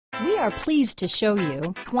We are pleased to show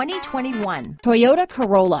you 2021 Toyota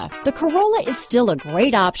Corolla. The Corolla is still a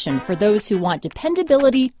great option for those who want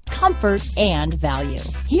dependability, comfort, and value.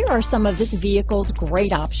 Here are some of this vehicle's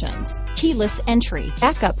great options: keyless entry,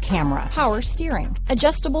 backup camera, power steering,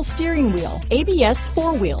 adjustable steering wheel, ABS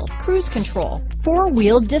 4-wheel, cruise control,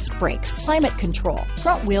 4-wheel disc brakes, climate control,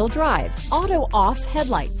 front-wheel drive, auto-off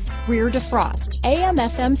headlights, rear defrost,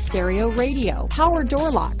 AM/FM stereo radio, power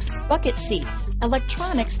door locks, bucket seats,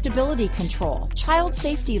 electronic stability control, child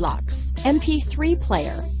safety locks, MP3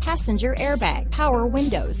 player, passenger airbag, power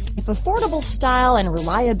windows. If affordable style and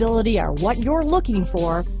reliability are what you're looking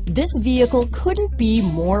for, this vehicle couldn't be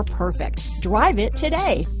more perfect. Drive it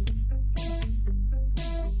today.